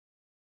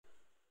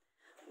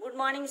Good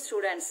morning,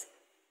 students.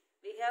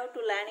 We have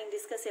to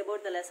discuss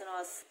about the lesson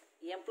was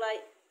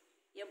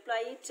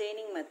employee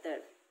training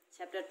method.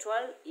 Chapter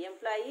 12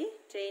 employee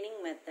training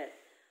method.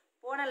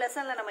 போன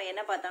லெசன்ல நம்ம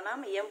என்ன பார்த்தோம்னா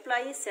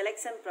employee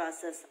selection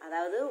process,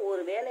 அதாவது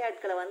ஒரு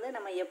வேலையாட்களை வந்து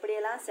நம்ம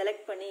எப்படியெல்லாம்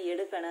செலக்ட் பண்ணி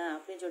எடுக்கணும்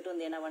அப்படின்னு சொல்லிட்டு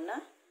வந்து என்ன பண்ணா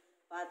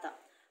பார்த்தோம்.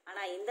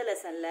 ஆனா இந்த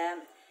லெசன்ல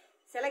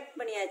செலக்ட்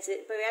பண்ணியாச்சு.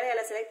 இப்போ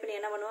வேலையாளை செலக்ட் பண்ணி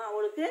என்ன பண்ணுவோம்,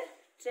 அவங்களுக்கு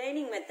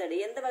ட்ரைனிங் மெத்தட்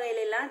எந்த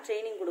வகையில எல்லாம்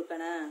ட்ரைனிங்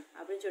கொடுக்கணும்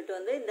அப்படின்னு சொல்லிட்டு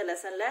வந்து இந்த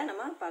லெசன்ல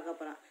நம்ம பார்க்க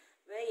போறோம்.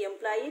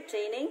 Employee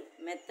training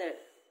method.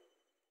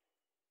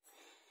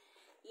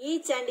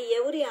 Each and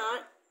every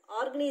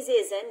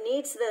organization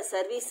needs the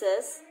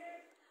services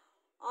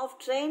of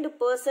trained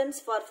persons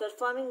for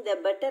performing the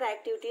better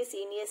activities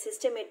in a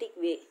systematic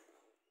way.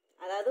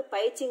 அதாவது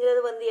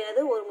பயிற்சிங்கிறது வந்து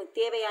என்னது ஒரு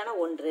தேவையான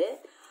ஒன்று.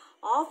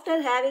 After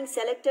having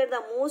selected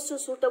the most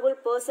suitable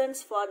persons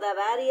for the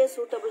various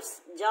suitable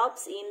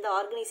jobs in the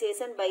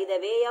organization by the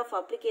way of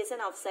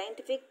application of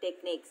scientific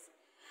techniques.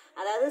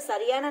 அதாவது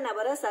சரியான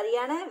நபரை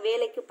சரியான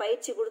வேலைக்கு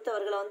பயிற்சி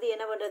கொடுத்தவர்களை வந்து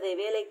என்ன பண்றது,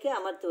 வேலைக்கு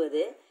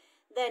அமர்த்துவது.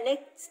 The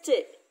next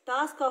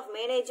task of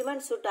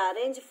management should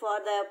arrange for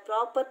the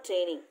proper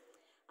training.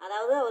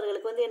 அதாவது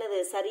அவர்களுக்கு வந்து என்னது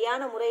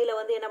சரியான முறையில்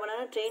வந்து என்ன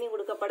பண்ணணும், ட்ரைனிங்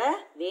கொடுக்கப்பட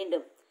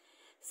வேண்டும்.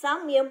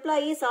 Some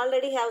employees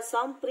already have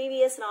some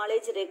previous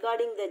knowledge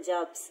regarding the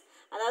jobs.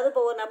 அதாவது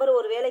இப்போ ஒரு நபர்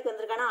ஒரு வேலைக்கு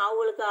வந்திருக்கானா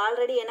அவங்களுக்கு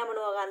ஆல்ரெடி என்ன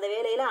பண்ணுவாங்க, அந்த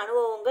வேலையில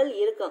அனுபவங்கள்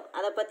இருக்கும்,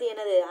 அதை பத்தி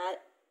என்னது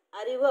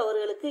அறிவு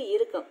அவர்களுக்கு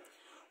இருக்கும்.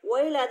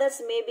 While others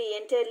may be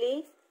entirely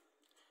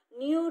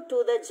new to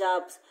the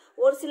jobs.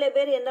 ஒரு சில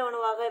பேர் என்ன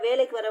பண்ணுவாங்க,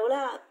 வேலைக்கு வரவுல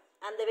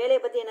அந்த வேலையை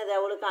பத்தி என்னது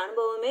அவங்களுக்கு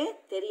அனுபவமே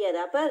தெரியாது.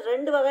 அப்ப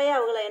ரெண்டு வகையா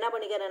அவங்களை என்ன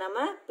பண்ணிக்கிறோம்,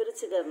 நம்ம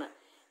பிரிச்சுக்கிறோம்.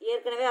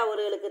 ஏற்கனவே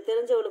அவர்களுக்கு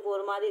தெரிஞ்சவங்களுக்கு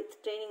ஒரு மாதிரி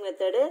ட்ரைனிங்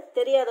மெத்தடு,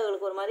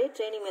 தெரியாதவங்களுக்கு ஒரு மாதிரி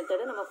ட்ரைனிங்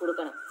மெத்தடு நம்ம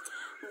கொடுக்கணும்.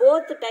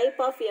 Both type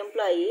of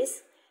employees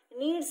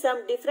need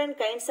some different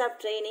kinds of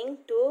training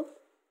to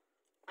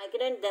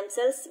acquaint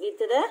themselves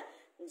with the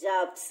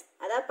jobs.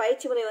 அதாவது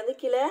பயிற்சி முறை வந்து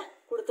கீழே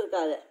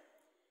கொடுத்துருக்காங்க.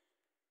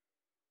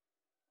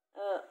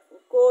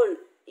 Goal,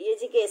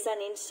 education,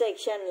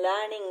 instruction,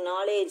 learning,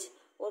 knowledge,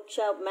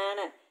 workshop,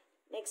 manner.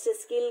 Next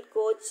skill,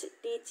 coach,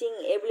 teaching,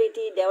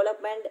 ability,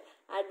 development,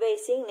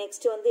 advising.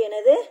 Next வந்து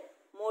என்னது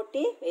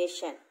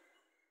motivation.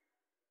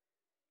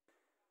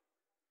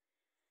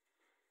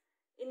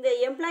 இந்த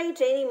employee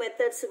training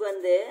மெத்தட்ஸுக்கு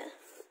வந்து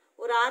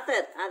ஒரு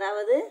ஆத்தர்,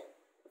 அதாவது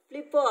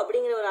ஃபிளிப்போ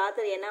அப்படிங்கிற ஒரு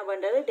ஆத்தர் என்ன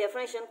பண்றாரு,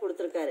 டெஃபினேஷன்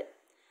கொடுத்துருக்காரு.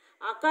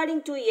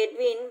 According to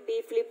Edwin B.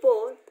 Flippo,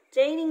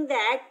 training the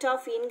act of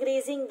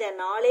increasing the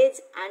knowledge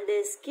and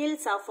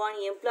skills of an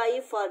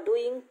employee for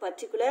doing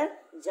particular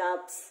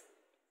jobs.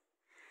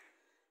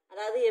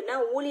 அதாவது என்ன,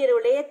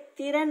 ஊழியருடைய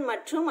திறன்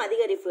மற்றும்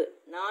அதிகரிப்பு.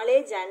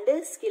 Knowledge and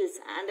skills.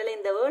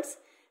 Underline the words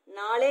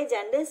knowledge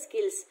and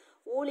skills.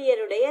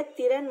 ஊழியருடைய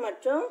திறன்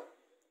மற்றும்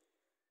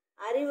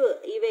அறிவு,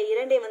 இவை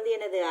இரண்டை வந்து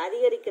என்னது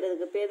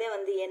அதிகரிக்கிறதுக்கு பேர் தான்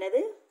வந்து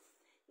என்னது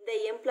இந்த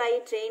எம்ப்ளாயி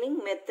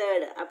ட்ரைனிங்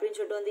மெத்தட் அப்படின்னு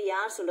சொல்லிட்டு வந்து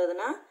யார்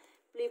சொல்றதுன்னா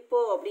Flippo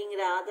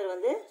அப்படிங்கிற ஆதர்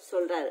வந்து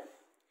சொல்றாரு.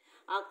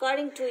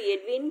 According to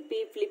Edwin P.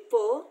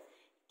 Flippo,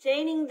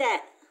 training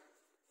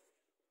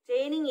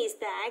is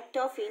the act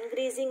of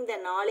increasing the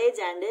knowledge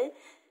and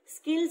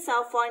skills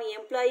of an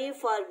employee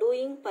for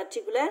doing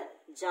particular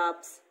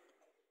jobs.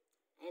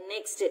 And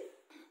next,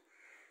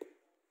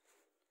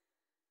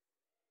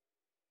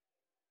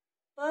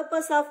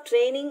 purpose of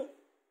training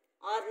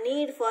or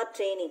need for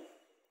training.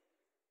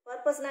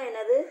 Purpose na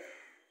என்னது,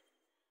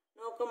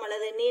 நோக்கம்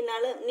அல்லது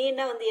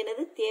நீர்னா வந்து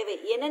என்னது தேவை,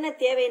 என்னென்ன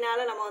தேவைனால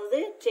நம்ம வந்து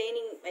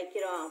training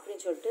வைக்கிறோம்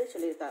அப்படின்னு சொல்லிட்டு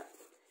சொல்லியிருக்காரு.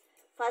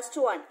 First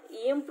one,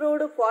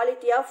 improved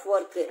quality of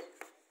work.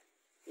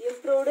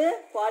 Improved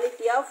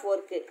quality of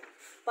work,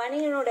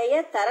 பணியினுடைய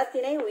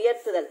தரத்தினை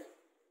உயர்த்துதல்.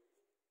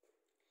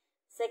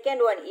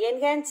 Second one,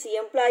 enhance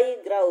employee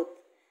கிரவுத்,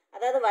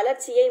 அதாவது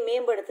வளர்ச்சியை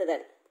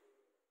மேம்படுத்துதல்.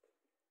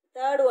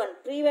 தேர்ட் ஒன்,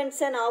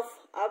 ப்ரிவென்ஷன் ஆஃப்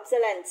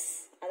ஆப்சலன்ஸ்,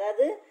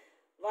 அதாவது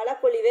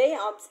வளப்பொழிவை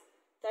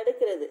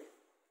தடுக்கிறது.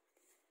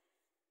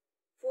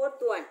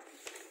 Fourth one,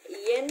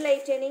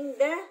 enlightening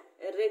the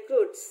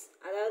recruits,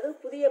 அதாவது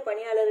புதிய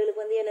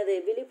பணியாளர்களுக்கு வந்து என்னது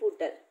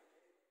விழிப்பூட்டல்.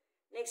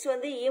 நெக்ஸ்ட்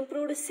வந்து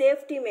improved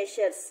safety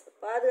measures,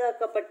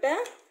 பாதுகாக்கப்பட்ட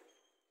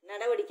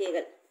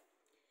நடவடிக்கைகள்.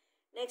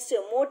 நெக்ஸ்ட்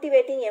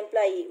motivating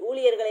employee,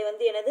 ஊழியர்களை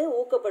வந்து என்னது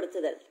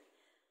ஊக்கப்படுத்துதல்.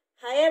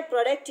 higher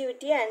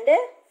productivity and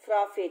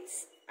profits,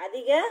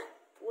 அதிக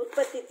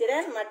உற்பத்தி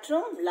திறன்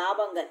மற்றும்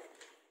லாபங்கள்.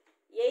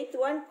 Eighth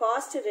one,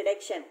 cost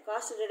reduction.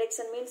 cost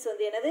reduction means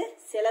வந்து என்னது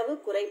செலவு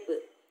குறைப்பு.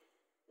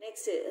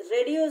 Next,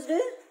 reduced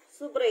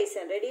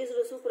supervision. Reduced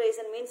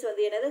supervision means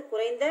வந்து என்னது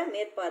குறைந்த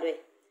மேற்பார்வை.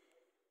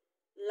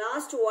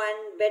 Last one,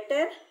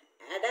 better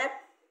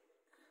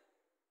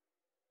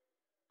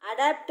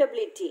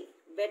adaptability.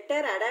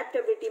 Better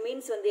adaptability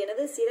means வந்து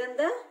என்னது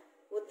சிறந்த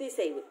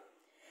ஒத்திசைவு.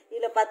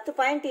 இதுல 10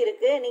 பாயிண்ட்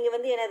இருக்கு, நீங்க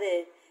வந்து என்னது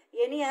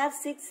any or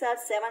 6 or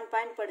 7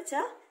 பாயிண்ட்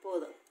படிச்சா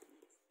போதும்.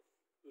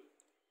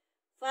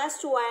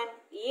 First one,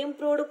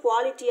 improved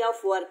quality of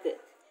work.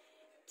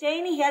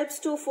 Training helps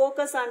to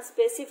focus on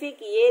specific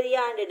area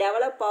and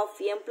develop of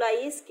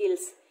employee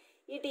skills.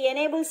 It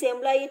enables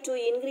employee to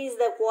increase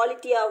the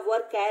quality of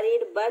work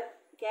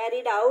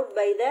carried out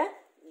by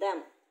them.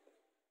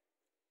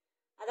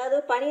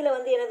 அதாவது பணியில்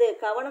வந்து எனது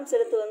கவனம்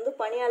செலுத்து வந்து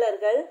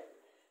பணியாளர்கள்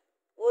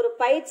ஒரு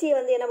பயிற்சியை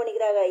வந்து என்ன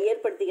பண்ணிக்கிறாங்க,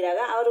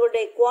 ஏற்படுத்திக்கிறாங்க.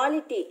 அவர்களுடைய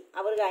குவாலிட்டி,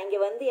 அவர்கள் அங்கே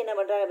வந்து என்ன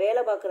பண்ணுறாங்க,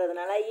 வேலை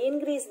பார்க்கறதுனால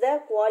இன்க்ரீஸ் த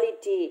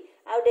குவாலிட்டி,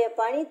 அவருடைய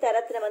பணி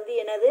தரத்தினை வந்து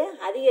என்னது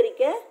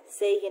அதிகரிக்க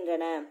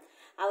செய்கின்றன.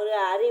 அவர்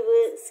அறிவு,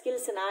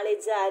 ஸ்கில்ஸ்,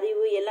 நாலேஜ்,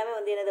 அறிவு எல்லாமே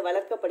வந்து என்னது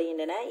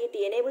வளர்க்கப்படுகின்றன. It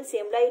enables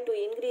employee to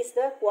increase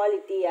the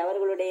quality,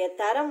 அவர்களுடைய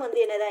தரம்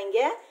வந்து என்னது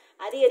அங்கே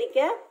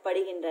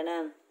அதிகரிக்கப்படுகின்றன.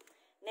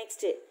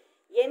 Next,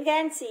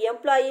 enhance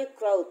employee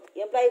growth.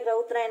 Employee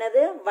க்ரௌத்னா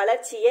என்னது,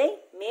 வளர்ச்சியை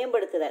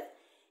மேம்படுத்துதல்.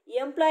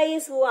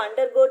 Employees who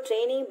undergo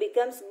training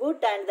becomes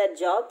good at their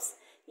jobs.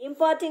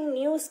 Imparting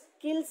new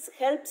skills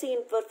helps in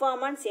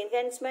performance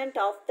enhancement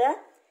of the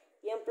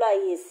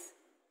employees.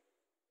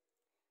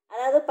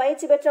 அதாவது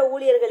பயிற்சி பெற்ற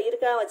ஊழியர்கள்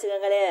இருக்கா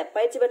வச்சுக்கோங்களேன்.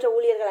 பயிற்சி பெற்ற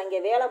ஊழியர்கள்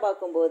அங்கே வேலை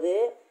பார்க்கும்போது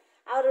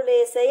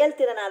அவருடைய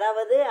செயல்திறன்,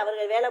 அதாவது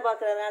அவர்கள் வேலை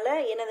பார்க்கறதுனால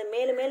எனது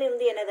மேலும் மேலும்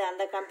இருந்து எனது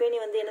அந்த கம்பெனி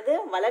வந்து எனது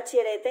வளர்ச்சி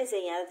அடையத்தான்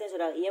செய்யும். அதைத்தான்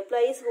சொல்றாங்க,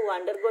 employees who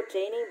undergo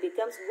training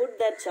becomes good at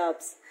their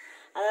jobs.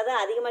 அதாவது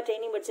அதிகமாக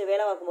ட்ரைனிங் படித்து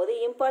வேலை பார்க்கும்போது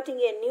imparting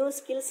a new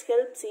skills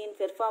helps in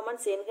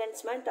performance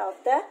enhancement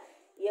of the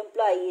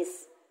employees.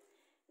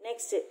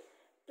 Next,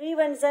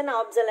 prevention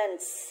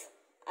ஆப்சலன்ஸ்,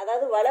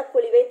 அதாவது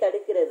வழக்கொழிவை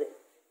தடுக்கிறது.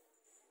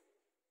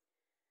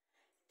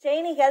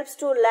 Training helps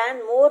to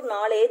learn more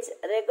knowledge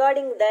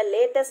recording the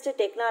latest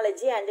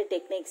technology and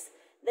techniques.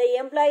 The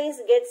employees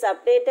gets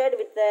updated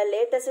with the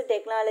latest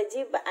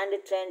technology and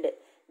trend.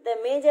 The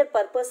major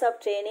purpose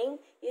of training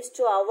is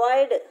to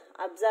avoid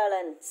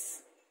அப்சலன்ஸ்.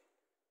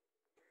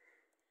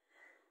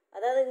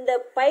 அதாவது இந்த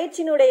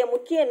பயிற்சியினுடைய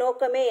முக்கிய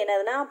நோக்கமே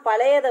என்னதுன்னா,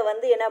 பழையதை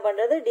வந்து என்ன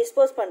பண்ணுறது,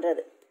 டிஸ்போஸ்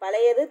பண்ணுறது.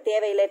 பழையது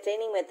தேவையில்லை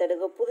ட்ரைனிங்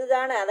மெத்தடுக்கு,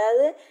 புதுதான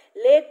அதாவது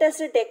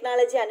லேட்டஸ்ட்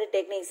டெக்னாலஜி அண்ட்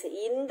டெக்னிக்ஸ்,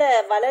 இந்த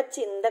வளர்ச்சி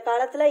இந்த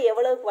காலத்தில்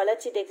எவ்வளவு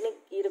வளர்ச்சி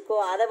டெக்னிக் இருக்கோ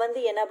அதை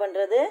வந்து என்ன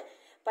பண்ணுறது,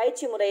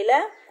 பயிற்சி முறையில்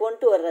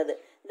கொண்டு வர்றது.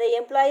 த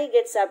employee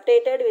gets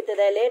updated with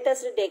the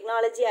latest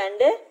technology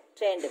and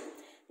trend.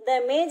 The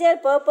major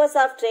purpose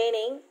of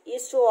training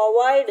is to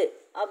avoid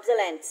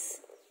அப்சலன்ஸ்.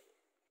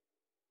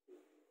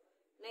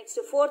 Next,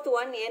 fourth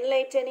one,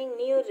 enlightening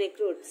new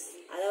recruits,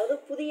 அதாவது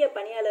புதிய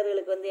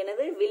பணியாளர்களுக்கு வந்து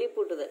என்னது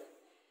விழிப்பூட்டுதல்.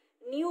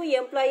 New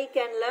employee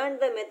can learn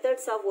the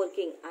methods of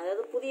working,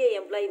 அதாவது புதிய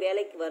employee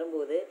வேலைக்கு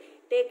வரும்போது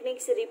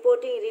techniques,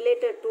 reporting,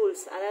 related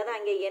tools, அதாவது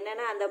அங்கே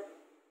என்னென்ன அந்த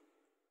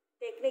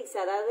டெக்னிக்ஸ்,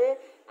 அதாவது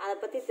அதை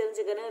பற்றி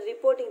தெரிஞ்சுக்கணும்.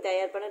 ரிப்போர்ட்டிங்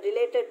தயார் பண்ண,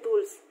 ரிலேட்டட்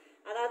டூல்ஸ்,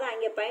 அதாவது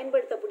அங்கே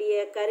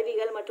பயன்படுத்தக்கூடிய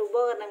கருவிகள் மற்றும்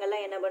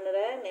உபகரணங்கள்லாம் என்ன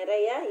பண்ணுற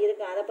நிறைய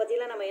இருக்கு, அதை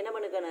பற்றிலாம் நம்ம என்ன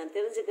பண்ணிக்கணும்,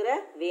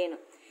 தெரிஞ்சுக்கிற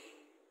வேணும்.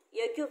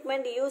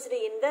 Equipment used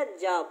in the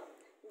job,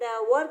 the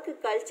work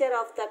culture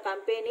of the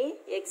company,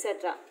 etc.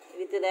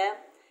 with the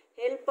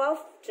help of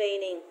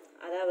training.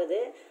 அதாவது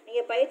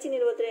இங்கே பயிற்சி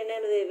நிறுவனத்தில்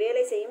என்னது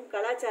வேலை செய்யும்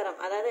கலாச்சாரம்,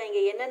 அதாவது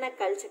இங்கே என்னென்ன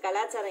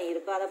கலாச்சாரம்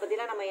இருக்கோ அதை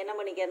பற்றிலாம் நம்ம என்ன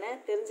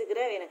பண்ணிக்கிறேன் தெரிஞ்சுக்கிற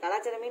வேணும்.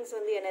 கலாச்சாரம் மீன்ஸ்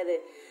வந்து என்னது,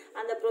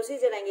 அந்த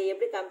ப்ரொசீஜர் அங்கே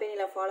எப்படி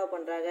கம்பெனியில் ஃபாலோ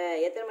பண்ணுறாங்க,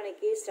 எத்தனை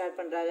மணிக்கு ஸ்டார்ட்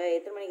பண்ணுறாங்க,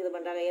 எத்தனை மணிக்கு இது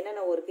பண்ணுறாங்க,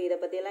 என்னென்ன ஒர்க்கு, இதை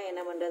பற்றியெல்லாம்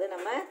என்ன பண்ணுறது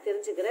நம்ம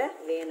தெரிஞ்சுக்கிற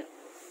வேணும்.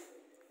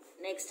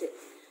 Next,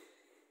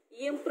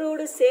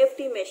 improved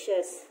safety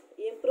measures.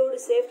 Improved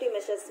safety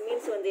measures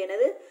means வந்து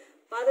என்னது,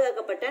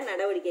 பாதுகாக்கப்பட்ட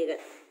நடவடிக்கைகள்.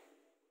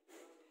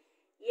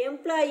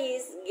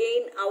 Employees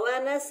gain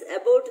awareness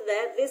about the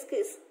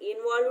risks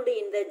involved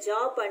in the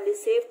job and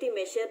safety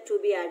measure to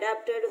be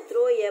adapted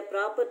through a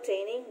proper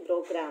training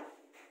program.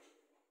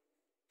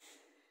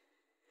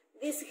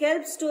 This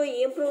helps to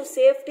improve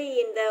safety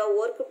in the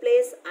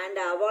workplace and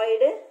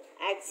avoid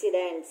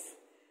accidents.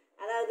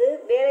 அதாவது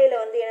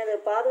வேலையில் வந்து எனது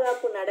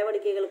பாதுகாப்பு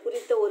நடவடிக்கைகள்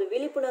குறித்த ஒரு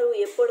விழிப்புணர்வு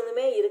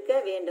எப்பொழுதுமே இருக்க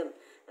வேண்டும்.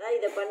 அதாவது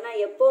இதை பண்ணால்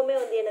எப்போவுமே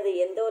வந்து எனது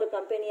எந்த ஒரு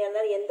கம்பெனியாக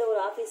இருந்தாலும் எந்த ஒரு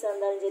ஆஃபீஸாக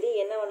இருந்தாலும் சரி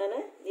என்ன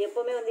பண்ணணும்,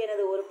 எப்போவுமே வந்து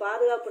எனது ஒரு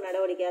பாதுகாப்பு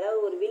நடவடிக்கை, அதாவது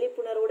ஒரு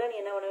விழிப்புணர்வுடன்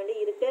என்ன பண்ண வேண்டி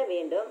இருக்க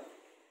வேண்டும்.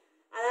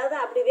 அதாவது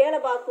அப்படி வேலை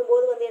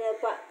பார்க்கும்போது வந்து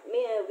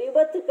எனது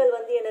விபத்துக்கள்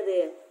வந்து எனது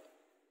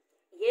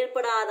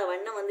ஏற்படாத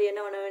வண்ணம் வந்து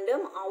என்ன பண்ண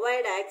வேண்டும்,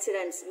 அவாய்ட்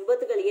ஆக்சிடென்ட்ஸ்,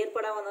 விபத்துகள்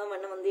ஏற்படாத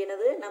வண்ணம் வந்து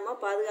எனது நம்ம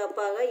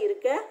பாதுகாப்பாக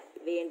இருக்க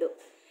வேண்டும்.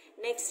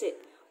 Next,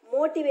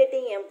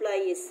 motivating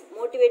employees.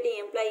 Motivating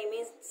employee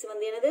means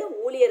வந்து எனது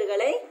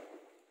ஊழியர்களை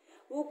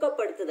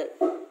ஊக்கப்படுத்துதல்.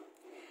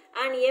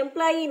 An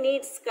employee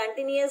needs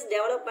continuous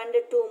development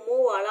to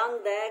move along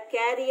the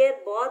career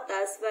path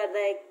as per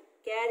the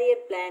career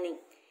planning.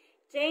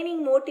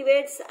 Training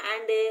motivates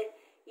and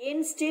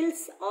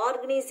instills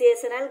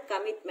organizational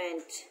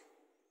commitment.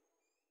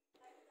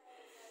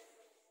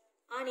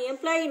 An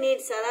employee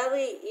needs,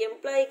 அதாவது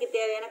எம்ப்ளாய்க்கு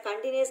தேவையான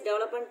continuous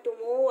development to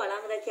move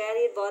along the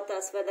career path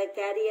as per the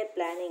career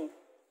planning.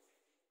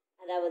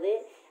 அதாவது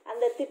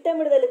அந்த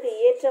திட்டமிடுதலுக்கு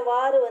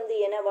ஏற்றவாறு வந்து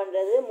என்ன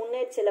பண்றது,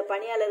 முன்னேற்ற சில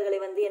பணியாளர்களை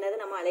வந்து என்னது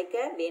நம்ம அழைக்க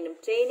வேண்டும்.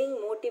 ட்ரைனிங்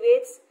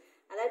மோட்டிவேட்ஸ்,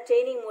 அதாவது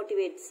ட்ரைனிங்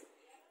மோட்டிவேட்ஸ்,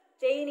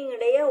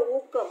 ட்ரைனிங்குடைய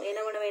ஊக்கம் என்ன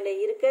பண்ண வேண்டும்,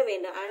 இருக்க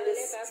வேண்டும். And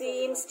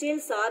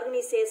இன்ஸ்டில்ஸ்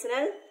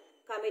organisational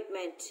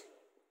commitment.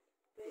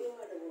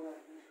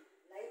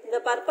 இந்த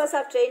பர்பஸ்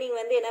ஆஃப் ட்ரைனிங்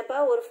வந்து என்னப்பா,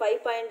 ஒரு 5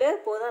 பாயிண்ட்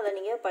போதும், அதை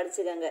நீங்க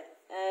படிச்சுக்கோங்க.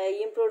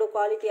 Improved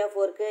quality of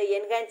work,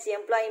 enhance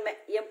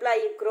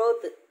employee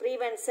growth,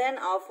 prevention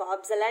of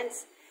obsolescence,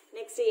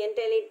 next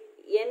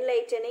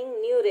enlightening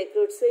new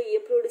recruits,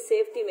 improved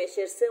safety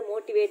measures,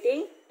 motivating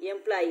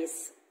employees.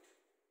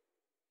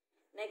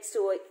 Next,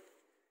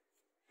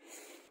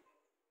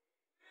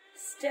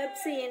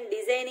 steps in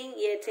designing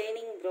a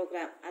training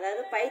program.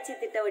 அதாவது பயிற்சி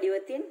திட்ட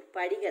வடிவத்தின்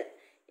படிகள்.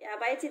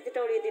 பயிற்சி திட்ட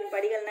வடிவத்தின்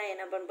படிகள்னா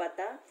என்னன்னு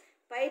பார்த்தா,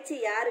 பயிற்சி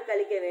யாருக்கு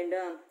அளிக்க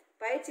வேண்டும்,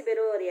 பயிற்சி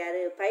பெறுவோர்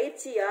யாரு,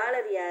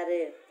 பயிற்சியாளர்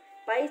யாரு,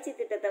 பயிற்சி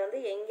திட்டத்தை வந்து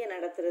எங்கே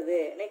நடத்துறது,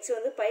 நெக்ஸ்ட்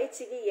வந்து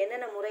பயிற்சிக்கு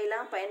என்னென்ன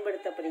முறையெல்லாம்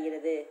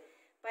பயன்படுத்தப்படுகிறது,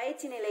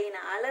 பயிற்சி நிலையின்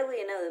அளவு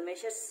என்ன,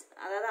 மெஷர்ஸ்,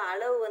 அதாவது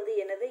அளவு வந்து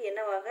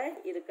என்னவாக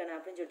இருக்கணும்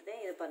அப்படின்னு சொல்லிட்டு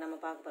இது நம்ம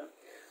பார்க்க போறோம்.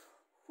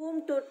 whom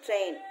to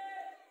train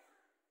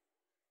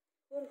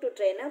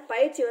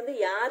பயிற்சி வந்து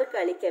யாருக்கு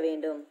அளிக்க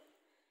வேண்டும்.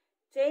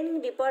 Training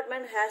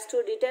department has to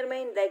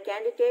determine the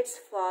candidates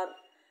for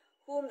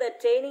whom the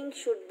training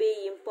should be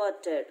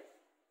imparted.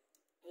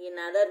 In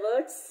other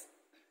words,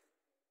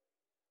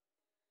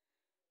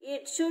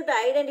 it should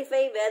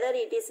identify whether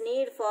it is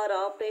need for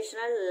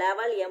operational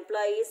level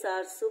employees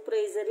or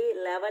supervisory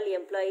level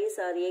employees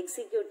or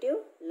executive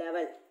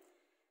level.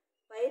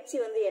 பயிற்சி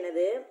வந்து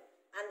என்னது,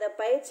 அந்த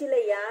பயிற்சியில்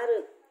யார்,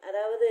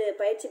 அதாவது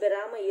பயிற்சி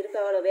பெறாமல்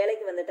இருக்காவளோ,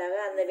 வேலைக்கு வந்துட்டாங்க,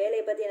 அந்த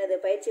வேலையை பற்றி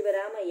பயிற்சி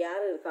பெறாமல்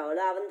யார்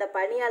இருக்காவளோ அந்த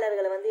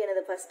பணியாளர்களை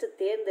வந்து ஃபஸ்ட்டு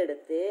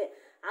தேர்ந்தெடுத்து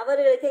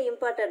அவர்களுக்கு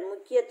இம்பார்ட்டன்ட்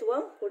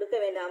முக்கியத்துவம் கொடுக்க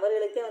வேண்டும்.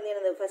 அவர்களுக்கே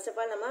வந்து ஃபர்ஸ்ட் ஆஃப்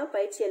ஆல் நம்ம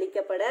பயிற்சி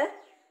அளிக்கப்பட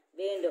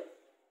வேண்டும்.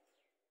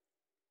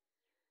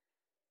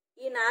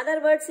 In other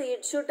words,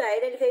 it should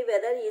identify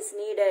whether is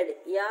needed,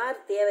 யார்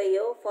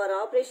தேவையோ, for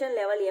operation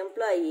level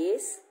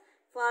employees,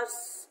 for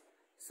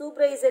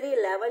supervisory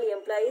level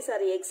employees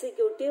or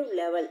executive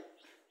level.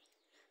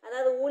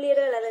 அதாவது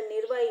ஊழியர்கள் அல்லது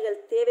நிர்வாகிகள்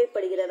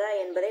தேவைப்படுகிறதா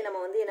என்பதை நம்ம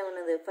வந்து என்ன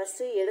பண்ணது,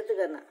 ஃபர்ஸ்ட்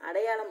எடுத்துக்கணும்,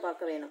 அடையாளம்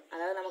பார்க்க வேணும்.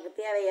 அதாவது நமக்கு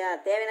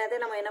தேவையானதே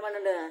நம்ம என்ன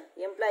பண்ணணும்,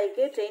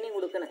 எம்ப்ளாய்க்கு ட்ரைனிங்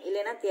கொடுக்கணும்,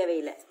 இல்லைன்னா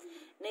தேவையில்லை.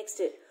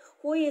 Next,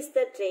 who is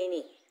the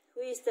trainee?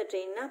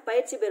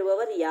 பயிற்சி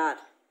பெறுபவர் யார்?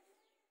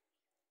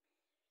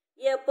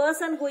 A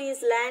person who is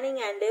learning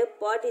and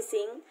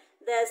practicing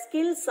the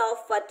skills of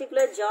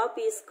particular job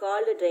is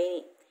called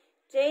trainee.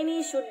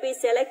 Trainee should be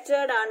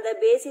selected on the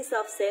basis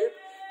of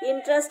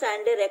self-interest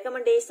and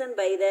recommendation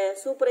by the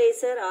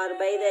supervisor or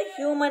by the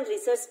human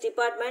research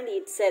department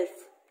itself.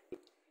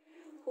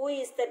 Who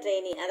is the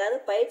trainee? அதாவது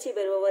பயிற்சி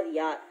பெறுபவர்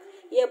யார்?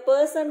 A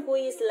person who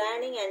is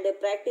learning and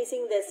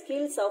practicing the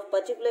skills of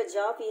particular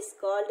job is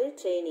called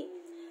trainee.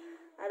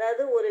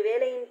 அதாவது ஒரு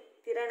வேலையின்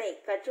திறனை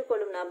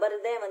கற்றுக்கொள்ளும் நபர்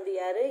தான் வந்து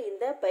யாரு,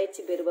 இந்த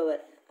பயிற்சி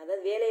பெறுபவர்.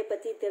 அதாவது வேலையை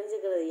பற்றி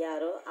தெரிஞ்சுக்கிறது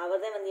யாரோ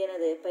அவர் தான்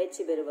வந்து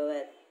பயிற்சி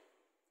பெறுபவர்.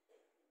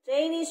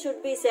 Trainee should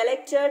be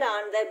selected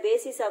on the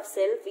basis of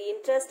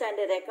self-interest and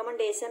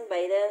recommendation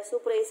by the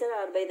supervisor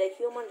or by the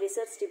human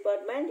research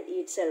department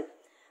itself.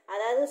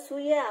 அதாவது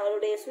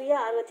அவருடைய சுய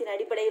ஆர்வத்தின்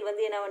அடிப்படையில்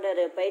வந்து என்ன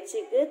பண்றாரு,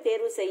 பயிற்சிக்கு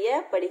தேர்வு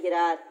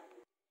செய்யப்படுகிறார்.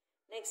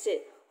 Next,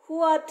 who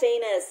are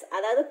trainers?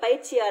 அதாவது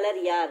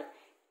பயிற்சியாளர் யார்?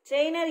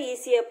 Trainer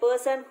is a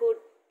person who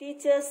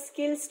teaches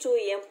skills to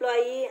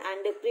employee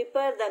and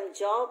prepare them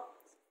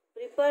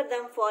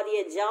for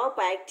a job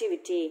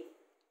activity.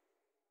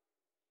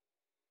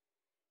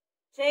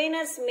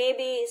 Trainers may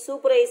be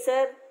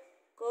supervisor,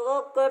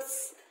 co-workers,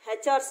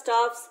 HR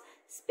staffs,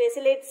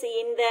 specialists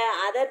in the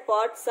other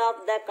parts of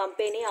the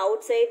company,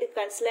 outside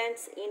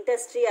consultants,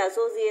 industry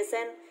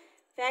association,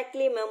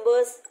 faculty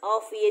members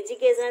of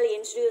educational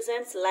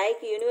institutions like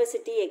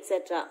university, etc.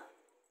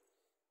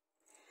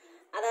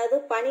 அதாவது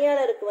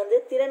பணியாளருக்கு வந்து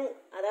திறன்,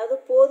 அதாவது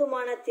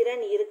போதுமான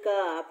திறன் இருக்கா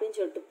அப்படின்னு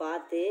சொல்லிட்டு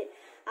பார்த்து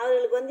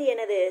அவர்களுக்கு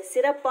வந்து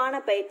சிறப்பான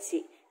பயிற்சி,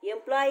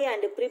 எம்ப்ளாயி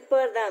அண்ட்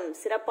ப்ரிப்பேர் தம்,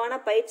 சிறப்பான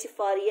பயிற்சி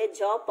ஃபார் ஏ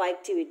ஜாப்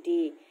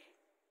ஆக்டிவிட்டி,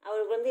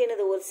 அவருக்கு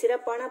வந்து ஒரு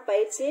சிறப்பான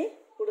பயிற்சி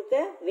கொடுக்க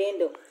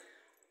வேண்டும்.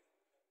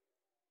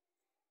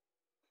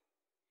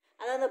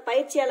 அதாவது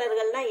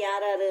பயிற்சியாளர்கள்னா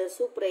யாராரு,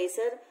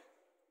 supervisor,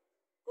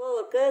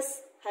 co-workers,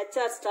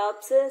 HR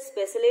staffs,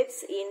 specialists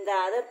in the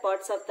other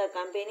parts of the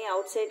company,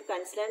 outside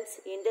consultants,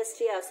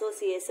 industry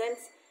associations,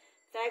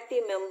 faculty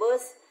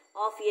members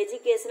of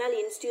educational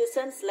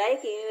institutions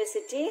like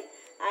university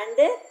and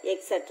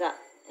etc.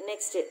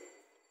 Next,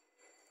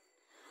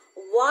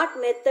 what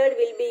method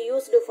will be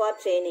used for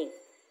training?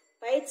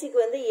 பயிற்சிக்கு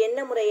வந்து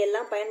என்ன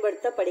முறையெல்லாம்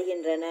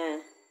பயன்படுத்தப்படுகின்றன?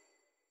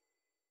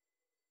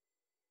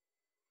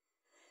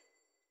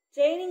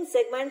 Training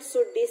segments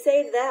should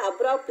decide the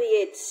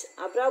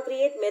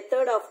appropriate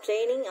method of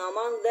training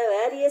among the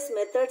various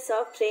methods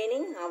of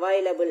training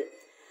available.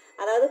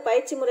 அதாவது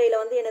பயிற்சி முறையில்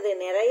வந்து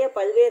நிறைய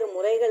பல்வேறு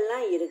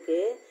முறைகள்லாம் இருக்கு.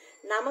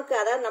 நமக்கு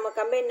அதாவது நம்ம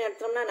கம்பெனி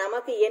நடத்துறோம்னா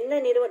நமக்கு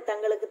என்ன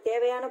தங்களுக்கு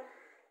தேவையான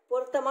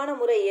பொருத்தமான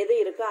முறை எது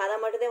இருக்கோ அதை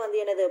மட்டும்தான்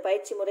வந்து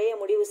பயிற்சி முறையை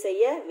முடிவு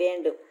செய்ய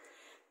வேண்டும்.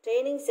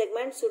 Training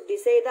segments should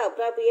decide the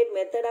appropriate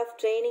method of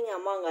training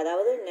among,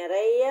 அதாவது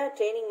நிறைய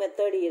ட்ரைனிங்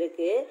மெத்தட்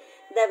இருக்கு.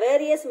 The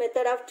various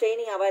method of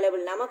training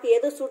available, நமக்கு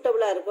எது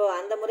சூட்டபிளா இருக்கோ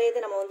அந்த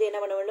முறையை நம்ம வந்து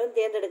என்ன பண்ண வேண்டும்,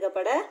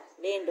 தேர்ந்தெடுக்கப்பட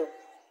வேண்டும்.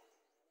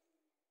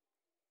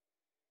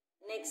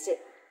 Next,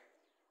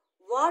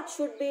 what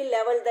should be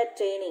level the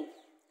training?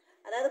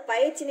 அதாவது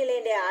பயிற்சி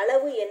நிலையுடைய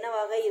அளவு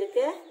என்னவாக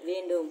இருக்க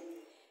வேண்டும்.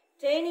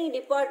 Training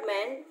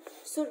department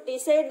should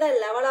decide the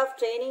level of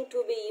training to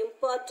be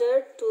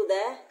imparted to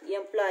the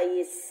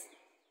employees.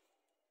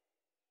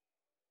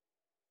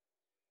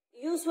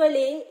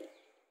 Usually,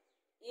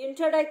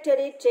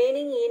 introductory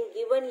training is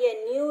given a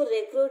new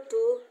recruit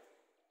to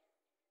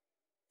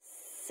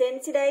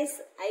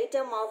sensitized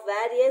item of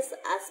various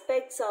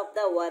aspects of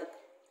the work.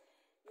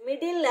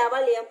 Middle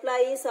level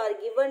employees are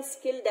given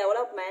skill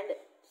development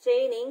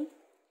training,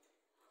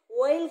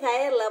 while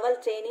higher level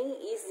training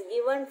is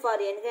given for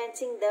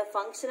enhancing the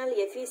functional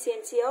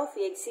efficiency of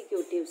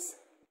executives.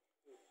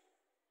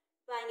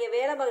 இப்போ அங்கே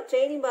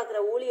training பார்க்குற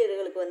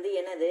ஊழியர்களுக்கு வந்து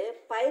என்னது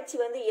பயிற்சி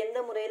வந்து எந்த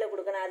முறையில்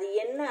கொடுக்கணும், அது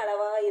என்ன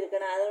அளவாக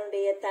இருக்கணும்,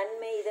 அதனுடைய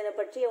தன்மை இதனை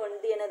பற்றிய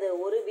வந்து என்னது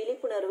ஒரு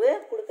விழிப்புணர்வு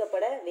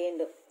கொடுக்கப்பட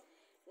வேண்டும்.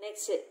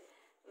 Next,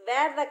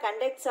 where the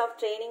conducts of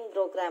training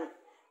program,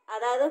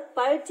 அதாவது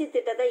பயிற்சி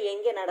திட்டத்தை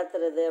எங்கே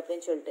நடத்துறது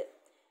அப்படின்னு சொல்லிட்டு.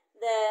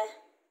 The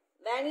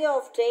value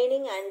of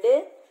training and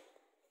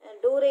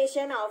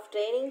duration of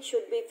training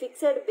should be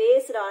fixed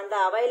based on the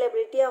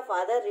availability of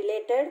other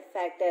related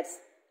factors.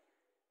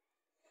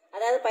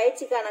 அதாவது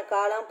பயிற்சிக்கான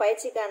காலம்,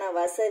 பயிற்சிக்கான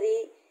வசதி,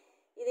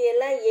 இது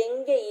எல்லாம்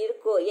எங்கே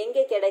இருக்கோ,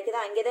 எங்கே கிடைக்குதோ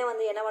அங்கே தான்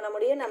வந்து என்ன பண்ண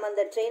முடியும், நம்ம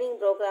அந்த ட்ரைனிங்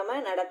ப்ரோக்ராமை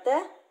நடத்த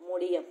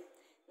முடியும்.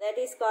 That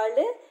is called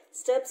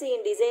steps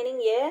in designing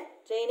a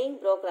training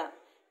program.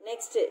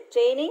 Next,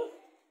 training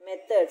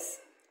methods,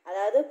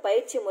 அதாவது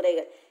பயிற்சி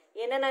முறைகள்.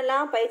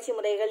 என்னென்னலாம் பயிற்சி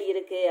முறைகள்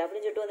இருக்கு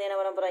அப்படின்னு சொல்லிட்டு வந்து என்ன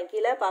பண்ண போறோம்,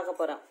 கீழே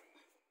பார்க்க போறோம்.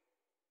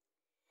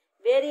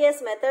 Various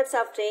methods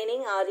of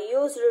training are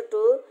used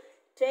to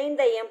train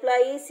the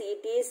employees.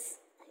 It is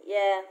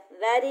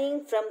varying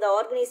from the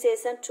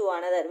organization to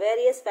another.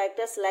 Various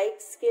factors like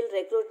skill,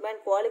 recruitment,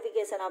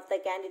 qualification of the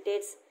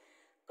candidates,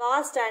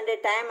 cost and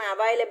time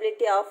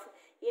availability of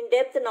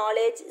in-depth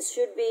knowledge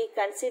should be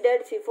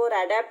considered before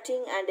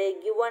adapting and a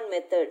given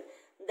method.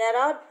 There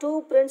are two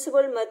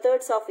principal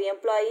methods of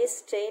employees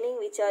training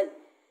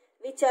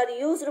which are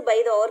used by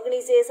the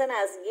organization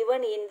as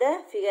given in the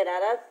figure.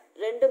 அதாவது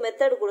ரெண்டு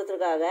method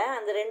கொடுத்துருக்காங்க,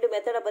 அந்த ரெண்டு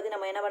மெத்தடை பற்றி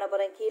நம்ம என்ன பண்ண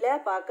போகிறோம், கீழே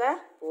பார்க்க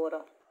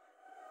போகிறோம்.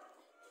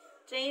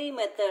 Training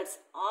methods: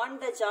 on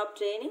the job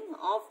training,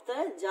 of the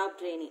job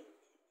training.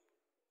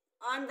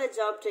 On the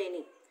job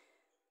training: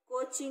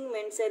 coaching,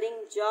 mentoring,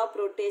 job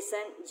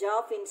rotation,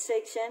 job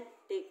instruction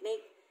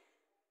technique,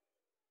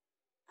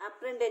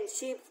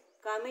 apprenticeship,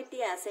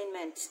 committee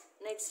assignment.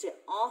 Next,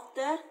 of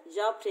the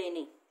job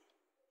training: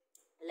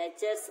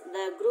 lectures,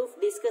 the group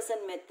discussion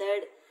method,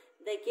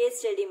 the case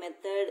study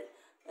method,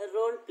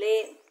 role play,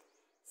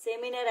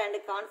 seminar and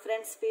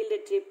conference field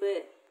trip,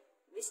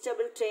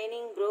 vestible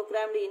training,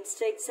 programmed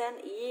instruction,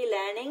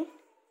 e-learning,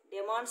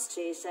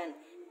 demonstration.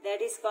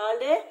 That is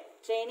called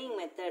training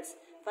methods.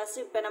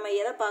 First இப்போ நம்ம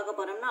எதை பார்க்க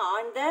போறோம்னா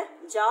on the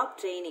job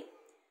training.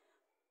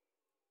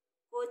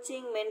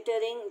 Coaching,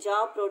 mentoring,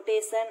 job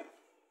rotation.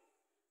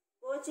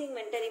 Coaching,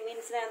 mentoring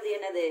means வந்து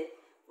என்னது,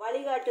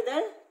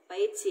 வழிகாட்டுதல்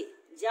பயிற்சி.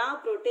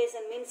 Job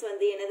rotation means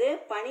வந்து என்னது,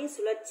 பணி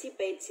சுழற்சி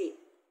பயிற்சி.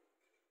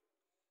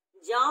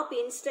 ஜாப்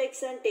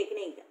இன்ஸ்ட்ரக்ஷன்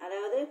டெக்னிக்,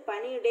 அதாவது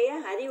பணியுடைய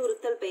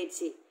அறிவுறுத்தல்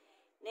பயிற்சி.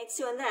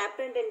 நெக்ஸ்ட் வந்து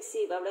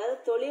அப்ரெண்டிஸ்ஷிப், அதாவது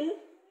தொழில்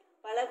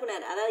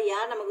பழகுனர், அதாவது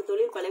யார் நமக்கு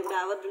தொழில்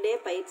பழகுனர் அவர்களுடைய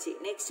பயிற்சி.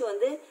 நெக்ஸ்ட்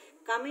வந்து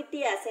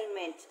கமிட்டி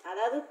அசைன்மெண்ட்,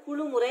 அதாவது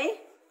குழுமுறை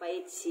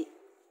பயிற்சி.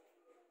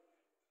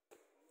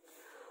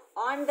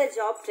 On the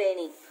job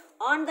training: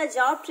 On the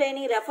job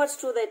training refers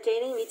to the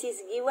training which is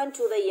given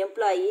to the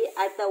employee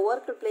at the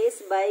workplace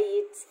by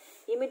its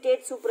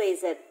immediate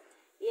supervisor.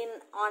 In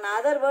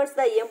other words,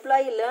 the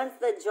employee learns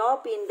the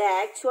job in the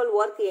actual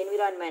work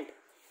environment.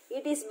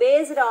 It is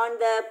based on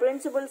the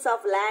principles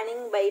of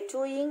learning by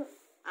doing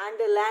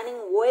and learning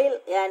while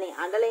learning.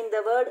 Underline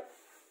the word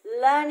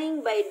learning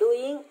by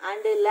doing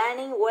and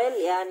learning while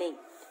learning.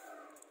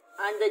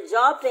 And the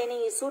job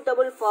training is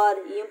suitable for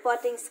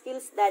imparting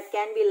skills that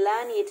can be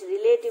learned in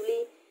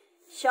relatively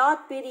short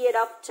period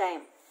of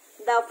time.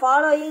 The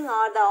following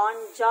are the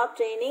on-job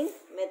training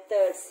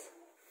methods.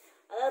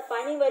 அதாவது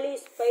பணி வழி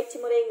பயிற்சி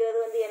முறைங்கிறது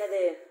வந்து என்னது,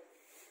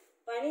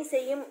 பணி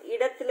செய்யும்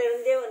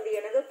இடத்திலிருந்தே வந்து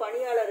எனது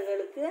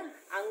பணியாளர்களுக்கு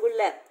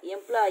அங்குள்ள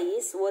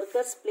employees,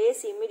 workers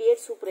place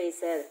immediate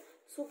supervisor.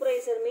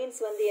 Supervisor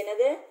means வந்து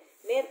என்னது,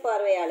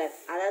 மேற்பார்வையாளர்,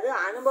 அதாவது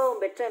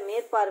அனுபவம் பெற்ற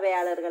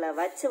மேற்பார்வையாளர்களை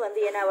வச்சு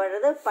வந்து என்ன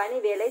பண்ணுறது, பணி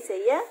வேலை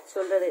செய்ய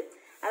சொல்றது.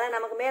 அதான்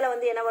நமக்கு மேலே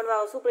வந்து என்ன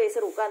பண்ணுவாங்க,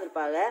 supervisor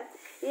உட்கார்ந்துருப்பாங்க.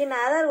 In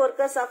other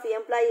workers of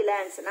employee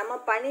lands, நம்ம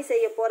பணி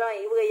செய்ய போகிறோம்,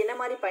 இவங்க என்ன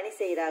மாதிரி பணி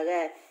செய்கிறாங்க,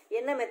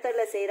 என்ன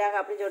மெத்தடில் செய்கிறாங்க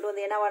அப்படின்னு சொல்லிட்டு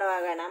வந்து என்ன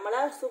பண்ணுவாங்க,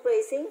 நம்மளை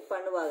சூப்பர்வைசிங்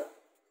பண்ணுவாங்க.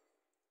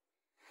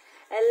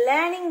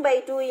 Learning by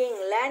doing: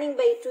 learning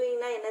by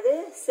டூயிங்னா என்னது,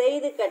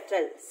 செய்து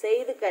கற்றல்,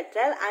 செய்து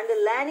கற்றல். அண்ட்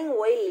லேர்னிங்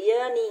ஒயில்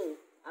லேர்னிங்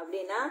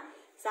அப்படின்னா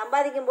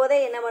சம்பாதிக்கும் போதே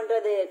என்ன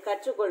பண்ணுறது,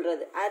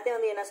 கற்றுக்கொள்றது. அதை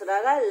வந்து என்ன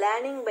சொல்கிறாங்க,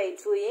 learning by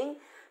doing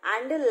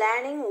and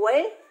learning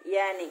while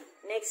learning.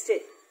 Next,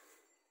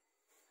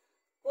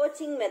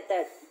 coaching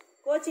method.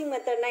 Coaching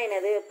மெத்தட்னா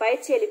என்னது,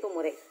 பயிற்சி அளிப்பு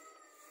முறை.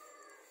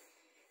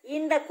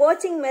 In the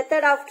coaching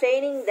method of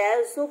training, the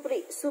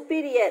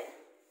superior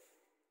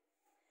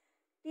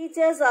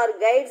teachers or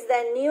guides the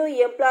new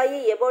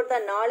employee about the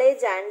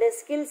knowledge and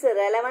skills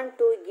relevant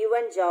to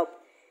given job.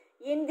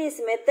 In this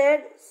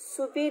method,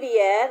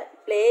 superior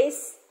plays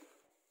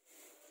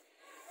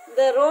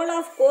the role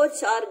of coach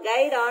or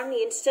guide on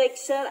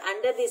instructor.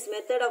 Under this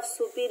method of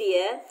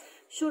superior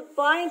should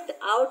point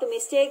out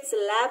mistakes,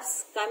 lapses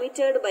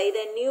committed by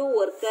the new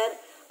worker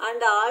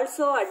and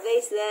also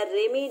advise the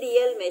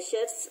remedial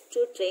measures to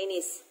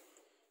trainees.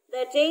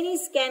 The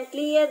trainees can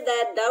clear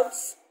their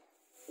doubts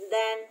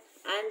then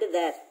and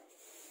there.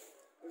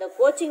 இந்த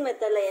coaching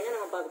மெத்தடில் என்ன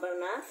நம்ம பார்க்க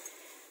போறோம்னா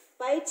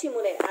பயிற்சி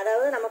முறை,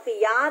 அதாவது நமக்கு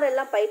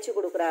யாரெல்லாம் பயிற்சி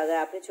கொடுக்குறாங்க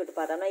அப்படின்னு சொல்லிட்டு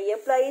பார்த்தோம்னா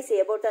எம்ப்ளாயீஸ்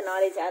அபவுட் த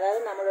நாலேஜ்,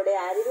 அதாவது நம்மளுடைய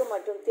அறிவு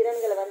மற்றும்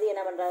திறன்களை வந்து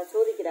என்ன பண்றாங்க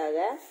சோதிக்கிறாங்க.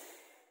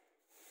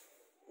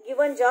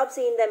 given jobs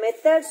in the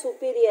method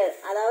superior,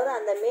 அதாவது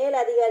அந்த மேல்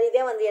அதிகாரி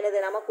தான் வந்து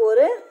என்னது நமக்கு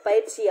ஒரு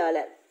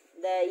பயிற்சியாளர்.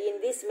 In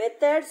this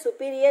method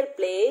superior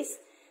plays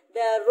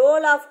the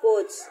role of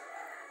coach,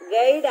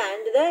 guide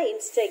and the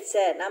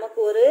instructor.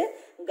 நமக்கு ஒரு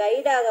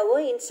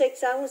கைடாகவும்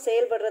இன்ஸ்ட்ரக்டராகவும்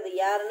செயல்படுறது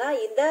யாருன்னா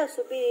இந்த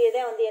சுப்பீரியர்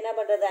தான் வந்து என்ன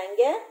பண்றது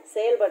அங்கே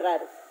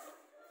செயல்படுறாரு.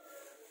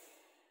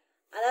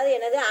 அதாவது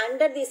என்னது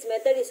under this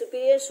method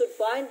superior should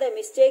point the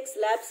mistakes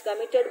labs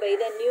committed by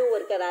the new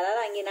worker.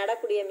 அதாவது அங்கே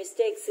நடக்கூடிய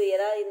மிஸ்டேக்ஸ்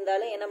ஏதாவது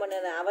இருந்தாலும் என்ன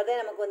பண்ணுறது அவர்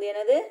தான் நமக்கு வந்து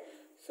என்னது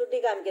சுட்டி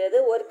காமிக்கிறது.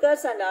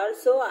 Workers and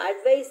also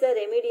advice the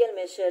remedial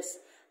measures,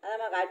 அதை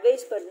நமக்கு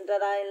அட்வைஸ்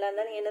பண்ணுறதா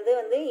இல்லைன்னு என்னது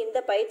வந்து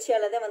இந்த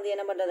பயிற்சியாளர் தான் வந்து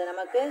என்ன பண்ணுறது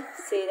நமக்கு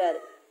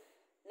செய்கிறாரு.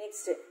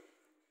 Next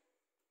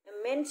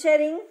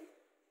mentoring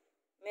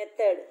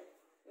method.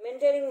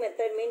 Mentoring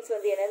method means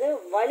வந்து என்னது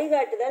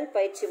வழிகாட்டுதல்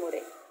பயிற்சி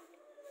முறை.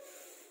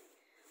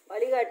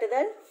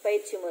 வழிகாட்டுதல்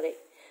பயிற்சி முறை.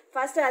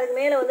 ஃபர்ஸ்ட் அதுக்கு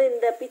மேலே வந்து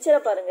இந்த பிக்சரை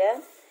பாருங்க.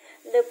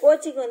 இந்த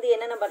கோச்சிங் வந்து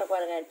என்னென்ன பண்ண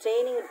பாருங்க.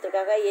 Training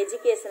எடுத்துக்காக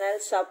educational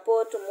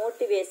support,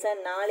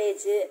 motivation,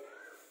 knowledge,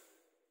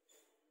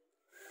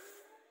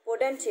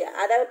 potential.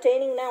 அதாவது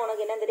ட்ரைனிங்னா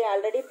உனக்கு என்ன தெரியும்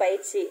ஆல்ரெடி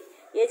பயிற்சி.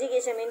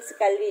 எஜுகேஷன் மீன்ஸ்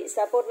கல்வி.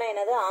 சப்போர்ட்னா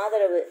என்னது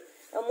ஆதரவு.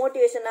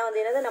 மோட்டிவேஷன்னா வந்து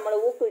என்னது நம்மளை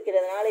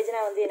ஊக்குவிக்கிறது. நாலேஜ்னா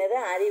வந்து என்னது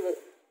அறிவு.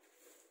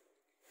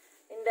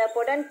 இந்த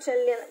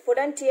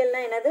பொட்டன்ஷியல்னா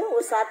என்னது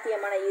ஒரு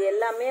சாத்தியமான. இது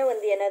எல்லாமே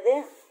வந்து என்னது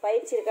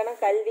பயிற்சி இருக்கணும்,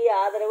 கல்வி,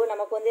 ஆதரவு,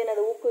 நமக்கு வந்து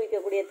என்னது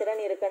ஊக்குவிக்கக்கூடிய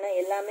திறன் இருக்கணும்,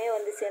 எல்லாமே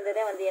வந்து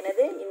சேர்ந்ததே வந்து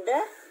என்னது இந்த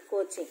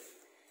coaching.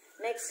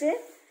 Next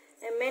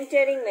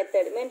mentoring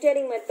method.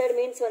 Mentoring method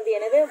means வந்து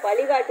என்னது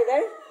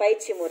வழிகாட்டுதல்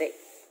பயிற்சி முறை.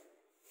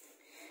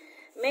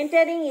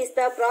 Mentoring is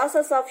the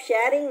process of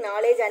sharing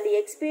knowledge and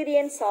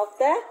experience of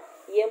the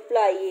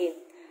employee.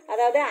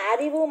 அதாவது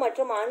அறிவு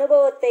மற்றும்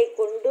அனுபவத்தை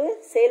கொண்டு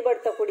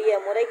செயல்படுத்தக்கூடிய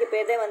முறைக்கு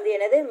பேர் தான் வந்து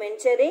என்னது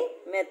mentoring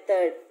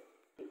method.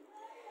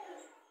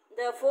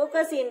 The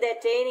focus in the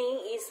training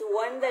is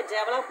on the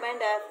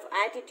development of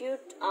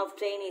attitude of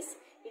trainees.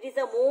 It is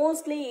the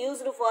mostly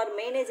used for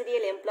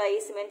managerial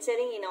employees.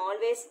 Mentoring in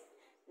always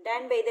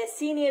done by the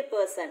senior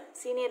person.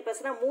 Senior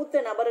person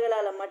மூத்த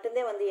நபர்களால்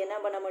மட்டும்தான் வந்து என்ன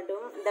பண்ண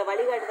முடியும் இந்த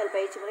வழிகாட்டுதல்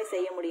பயிற்சி முறை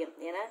செய்ய முடியும்.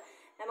 ஏன்னா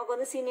நமக்கு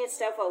வந்து senior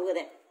staff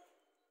ஆகுதேன்.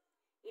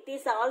 It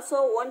is also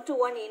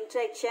one-to-one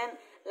interaction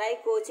like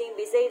coaching.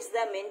 Besides,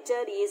 the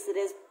mentor is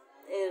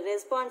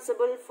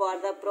responsible for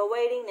the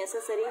providing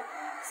necessary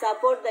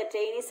support the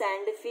trainees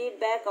and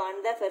feedback on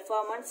the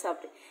performance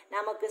of.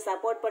 நமக்கு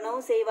சப்போர்ட்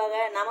பண்ணவும் செய்வாங்க.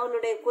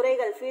 நம்மளுடைய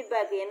குறைகள்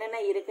ஃபீட்பேக் என்னென்ன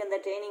இருக்கு இந்த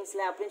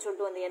ட்ரைனிங்ஸ்ல அப்படின்னு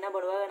சொல்லிட்டு வந்து என்ன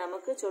பண்ணுவாங்க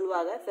நமக்கு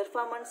சொல்லுவாங்க.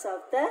 பெர்ஃபார்மன்ஸ்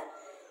ஆஃப் த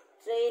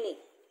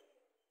ட்ரைனிங்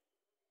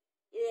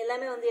இது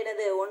எல்லாமே வந்து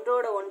என்னது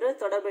ஒன்றோட ஒன்று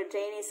தொடர்பு.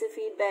 Trainings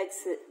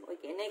feedbacks.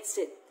 Okay.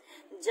 Next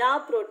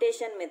job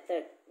rotation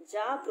method.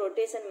 Job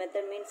rotation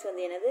method means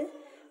வந்து என்னது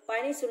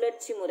பணி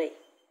சுழற்சி முறை.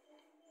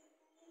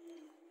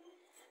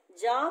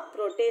 Job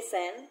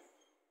rotation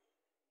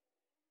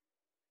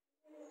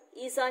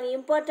is an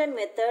important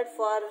method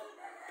for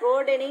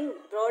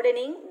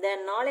broadening the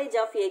knowledge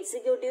of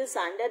executives.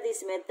 Under this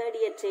method,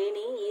 a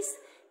trainee is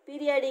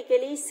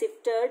periodically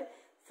shifted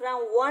from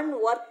one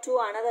work to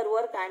another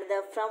work and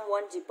from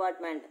one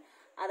department.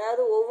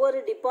 அதாவது ஒவ்வொரு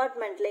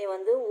டிபார்ட்மெண்ட்லையும்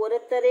வந்து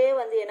ஒருத்தரே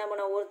வந்து என்ன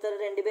பண்ண ஒருத்தர்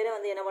ரெண்டு பேரும்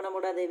வந்து என்ன பண்ண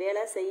முடியாது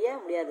வேலை செய்ய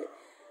முடியாது.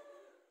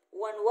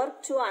 One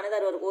work to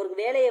another work. ஒரு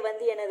வேலையை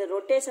வந்து என்னது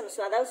ரொட்டேஷன்,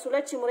 அதாவது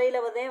சுழற்சி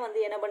முறையில்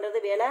வந்து என்ன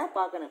பண்ணுறது வேலை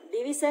பார்க்கணும்.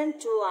 Division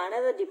to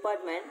another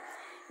department.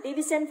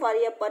 Division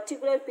for a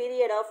particular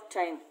period of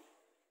time.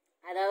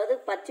 அதாவது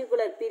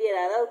பர்டிகுலர்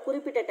பீரியட், அதாவது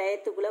குறிப்பிட்ட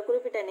டயத்துக்குள்ள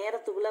குறிப்பிட்ட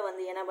நேரத்துக்குள்ள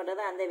வந்து என்ன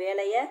பண்ணுறது அந்த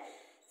வேலையை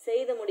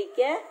செய்து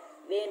முடிக்க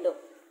வேண்டும்.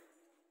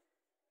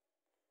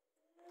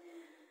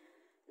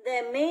 The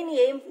main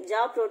aim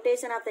job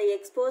rotation of the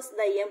expose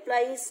the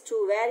employees to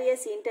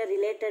various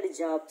interrelated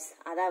jobs.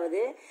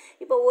 அதாவது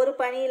இப்போ ஒரு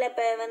பணியில்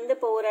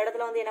இப்போ ஒரு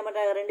இடத்துல வந்து என்ன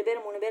பண்ணுறாங்க 2 பேர்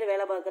 3 பேர்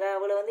வேலை பார்க்குறா.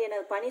 அவளை வந்து என்ன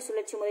பணி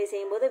சுழற்சி முறை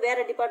செய்யும்போது வேற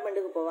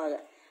டிபார்ட்மெண்ட்டுக்கு போவாங்க.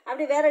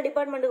 அப்படி வேற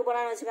டிபார்ட்மெண்ட்டுக்கு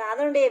போனான்னு வச்சுக்கோங்க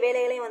அதனுடைய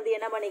வேலைகளையும் வந்து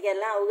என்ன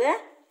பண்ணிக்கலாம் அவங்க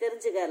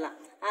தெரிஞ்சுக்கலாம்.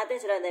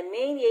 அதான் சொல்றாங்க the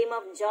main aim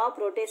of job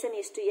rotation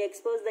is to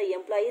expose the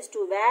employees to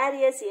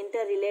various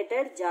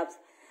interrelated jobs.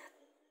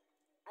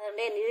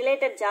 அதனுடைய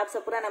ரிலேட்டட் ஜாப்ஸ்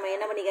அப்புறம் நம்ம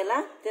என்ன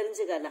பண்ணிக்கலாம்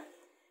தெரிஞ்சுக்கலாம்.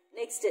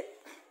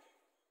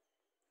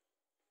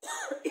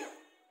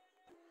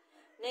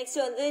 நெக்ஸ்ட்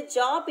வந்து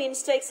ஜாப்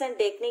இன்ஸ்ட்ரக்ஷன்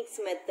டெக்னிக்ஸ்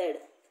மெத்தட்.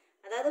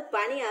 அதாவது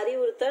பணி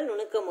அறிவுறுத்தல்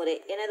நுணுக்க முறை.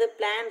 எனது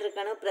பிளான்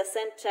இருக்கணும்.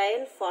 Present,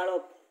 trial, follow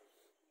up.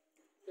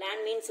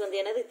 Plan means வந்து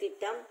எனது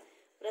திட்டம்.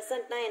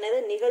 ப்ரெசன்ட்னா எனது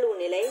நிகழ்வு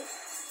நிலை.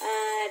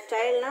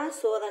 ட்ரையல்னா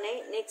சோதனை.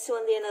 நெக்ஸ்ட்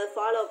வந்து எனது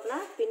follow Apna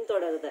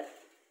பின்தொடருதல்.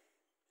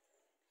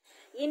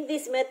 In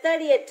this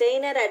method, a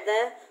trainer at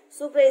the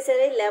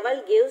supervisory level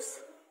gives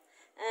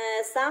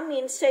some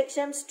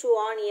instructions to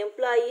on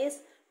employees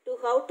to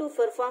how to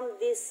perform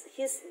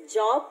his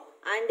job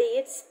and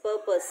its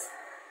purpose.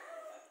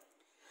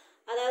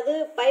 அதாவது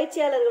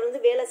பயிற்சியாளர்கள்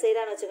வந்து வேலை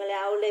செய்கிறான்னு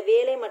வச்சுக்கோங்களேன், அவருடைய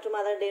வேலை மற்றும்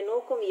அதனுடைய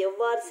நோக்கம்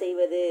எவ்வாறு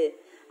செய்வது,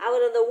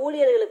 அவர் அந்த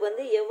ஊழியர்களுக்கு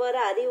வந்து எவ்வாறு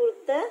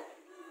அறிவுறுத்த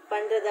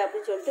பண்ணுறது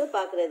அப்படின்னு சொல்லிட்டு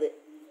பார்க்குறது.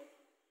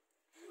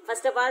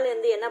 ஃபர்ஸ்ட் ஆஃப் ஆல்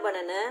வந்து என்ன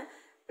பண்ணணும்,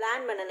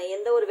 பிளான் பண்ணணும்.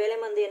 எந்த ஒரு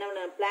வேலையும் வந்து என்ன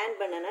பண்ணணும், பிளான்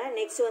பண்ணணும்.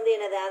 நெக்ஸ்ட் வந்து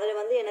என்னது, அதில்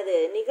வந்து என்னது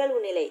நிகழ்வு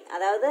நிலை,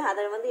 அதாவது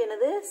அதில் வந்து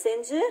என்னது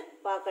செஞ்சு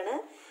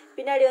பார்க்கணும்.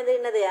 பின்னாடி வந்து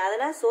என்னது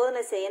அதெல்லாம்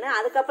சோதனை செய்யணும்.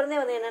 அதுக்கப்புறம்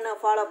தான் வந்து என்னென்ன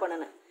ஃபாலோ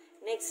பண்ணணும்.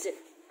 நெக்ஸ்ட்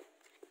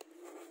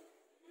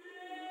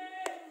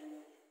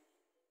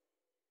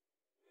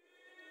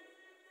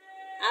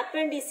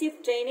apprenticeship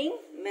training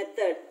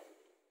method,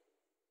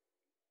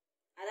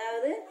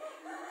 அதாவது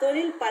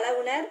தொழில்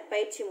பழகுனர்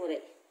பயிற்சி முறை.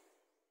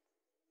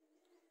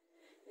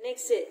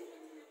 Next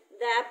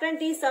the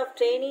apprentice of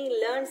training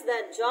learns the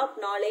job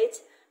knowledge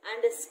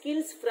and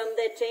skills from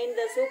the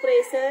the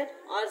supervisor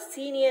or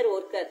senior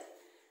worker.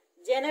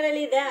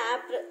 Generally the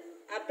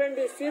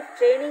apprenticeship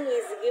training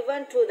is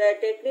given to the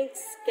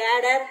techniques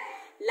cadre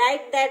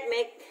like that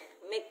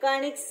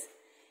mechanics,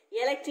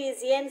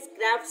 electricians,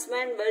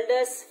 craftsmen,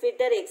 welders,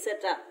 fitter,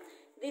 etc.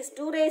 These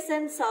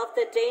durations of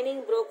the training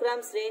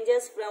programs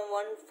ranges from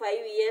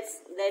 5 years.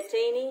 The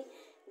trainee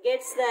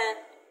gets the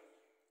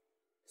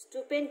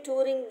stipend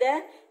during the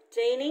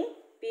training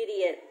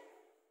period.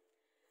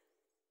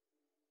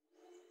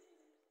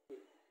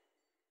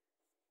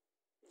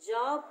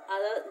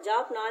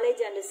 Job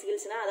knowledge and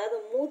ஸ்கில்ஸ்னா, அதாவது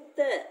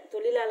மூத்த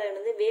தொழிலாளர்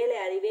வந்து வேலை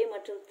அறிவை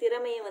மற்றும்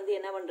திறமையை வந்து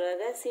என்ன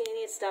பண்றாங்க,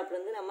 சீனியர் ஸ்டாஃப்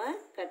வந்து நம்ம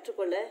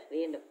கற்றுக்கொள்ள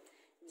வேண்டும்.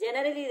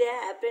 Generally the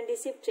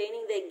apprenticeship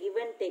training the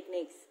given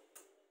techniques,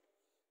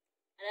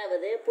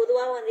 அதாவது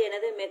பொதுவாக வந்து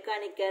என்னது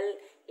மெக்கானிக்கல்,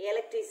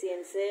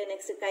 எலக்ட்ரீசியன்ஸ்,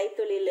 நெக்ஸ்ட்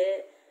கைத்தொழில்,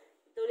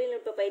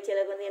 தொழில்நுட்ப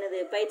பயிற்சியாளர் வந்து என்னது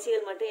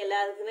பயிற்சிகள் மட்டும்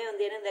எல்லாருக்குமே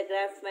வந்து என்ன இந்த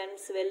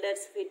கிராஃப்ட்மேன்ஸ்,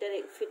 வெல்டர்ஸ்,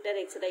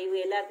 ஃபிட்டர் எக்ஸெட்ரா இவங்க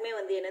எல்லாருக்குமே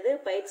வந்து என்னது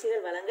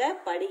பயிற்சிகள்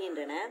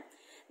வழங்கப்படுகின்றன.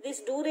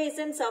 These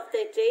durations of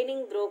the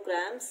training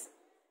programs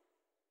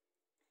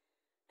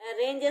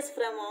ranges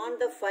from on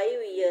the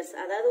 5 years,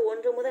 அதாவது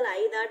 1 முதல்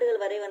 5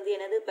 ஆண்டுகள் வரை வந்து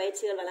என்னது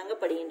பயிற்சிகள்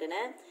வழங்கப்படுகின்றன.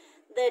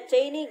 The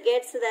trainee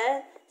gets the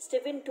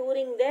stipend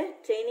during the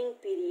training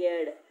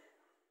period,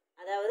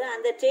 அதாவது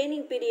அந்த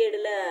ட்ரைனிங்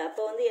பீரியட்ல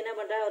அப்போ வந்து என்ன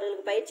பண்றாங்க,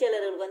 அவர்களுக்கு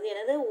பயிற்சியாளர்களுக்கு வந்து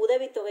என்னது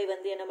உதவித்தொகை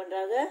வந்து என்ன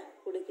பண்றாங்க,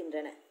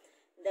 கொடுக்கின்றன.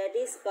 That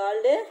is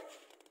called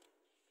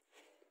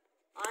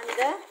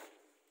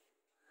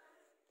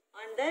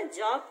on the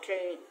job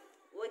training.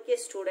 Okay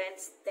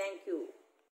students, thank you.